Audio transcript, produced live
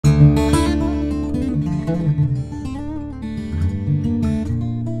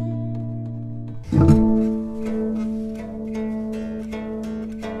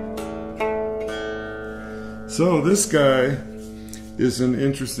So this guy is an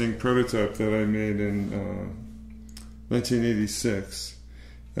interesting prototype that I made in 1986.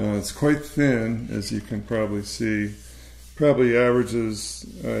 It's quite thin, as you can probably see. Probably averages,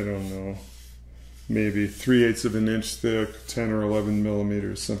 I don't know, maybe 3/8 of an inch thick, 10 or 11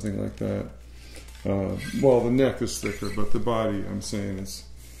 millimeters, something like that. Well, the neck is thicker, but the body, I'm saying,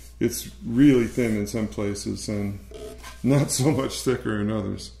 it's really thin in some places and not so much thicker in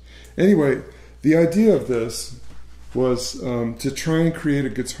others. Anyway, the idea of this was to try and create a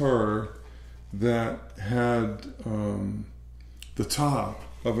guitar that had the top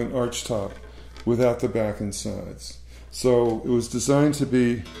of an archtop without the back and sides. So it was designed to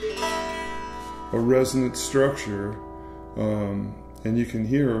be a resonant structure, and you can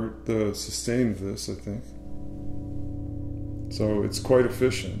hear the sustain of this, I think. So it's quite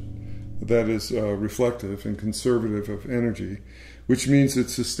efficient. That is reflective and conservative of energy, which means it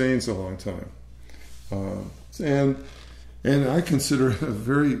sustains a long time. And I consider it a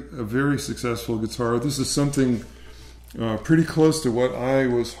very successful guitar. This is something pretty close to what I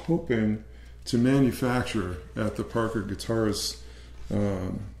was hoping to manufacture at the Parker Guitars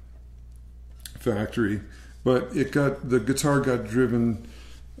factory, but the guitar got driven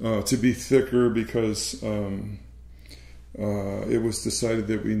to be thicker because it was decided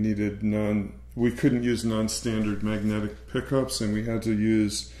that we couldn't use non-standard magnetic pickups, and we had to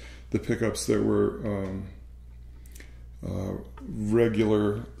use the pickups that were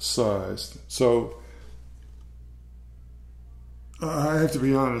regular sized. So I have to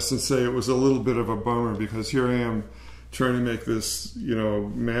be honest and say it was a little bit of a bummer, because here I am trying to make this,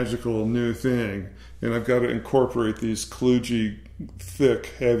 magical new thing, and I've got to incorporate these kludgy, thick,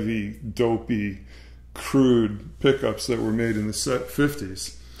 heavy, dopey, crude pickups that were made in the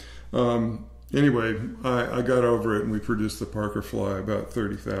 50s. Anyway, I got over it, and we produced the Parker Fly, about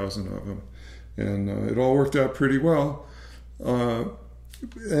 30,000 of them, and it all worked out pretty well.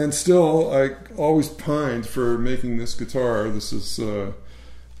 And still, I always pined for making this guitar. This is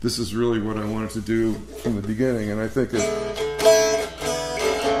really what I wanted to do from the beginning, and I think it's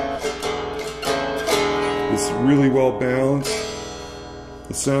really well balanced.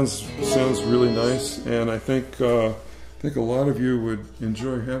 It sounds really nice, and I think a lot of you would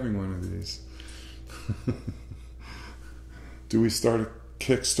enjoy having one of these. Do we start a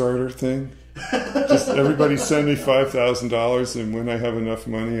Kickstarter thing? Just everybody send me $5,000, and when I have enough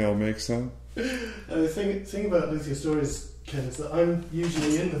money, I'll make some. The thing about Luthier Stories, Ken, is that I'm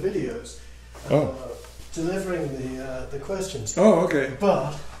usually in the videos delivering the questions. Oh, okay.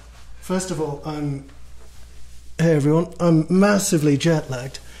 But first of all, hey everyone, I'm massively jet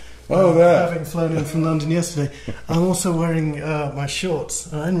lagged. Having flown in from London yesterday. I'm also wearing my shorts,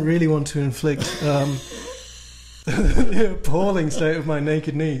 and I didn't really want to inflict the appalling state of my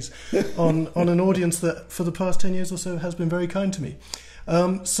naked knees on an audience that for the past 10 years or so has been very kind to me.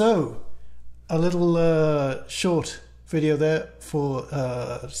 So a little short video there for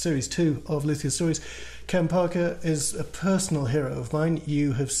series 2 of Luthier Stories. Ken Parker is a personal hero of mine.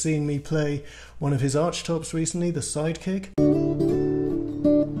 You have seen me play one of his archtops recently, the Sidekick.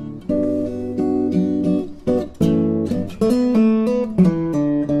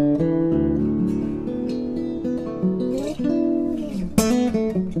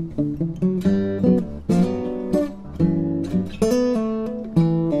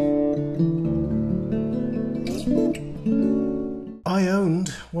 I owned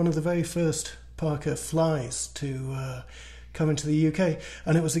one of the very first Parker Flies to come into the UK,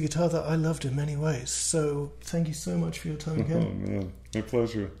 and it was a guitar that I loved in many ways. So thank you so much for your time again. Oh man, my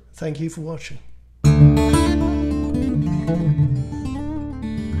pleasure. Thank you for watching.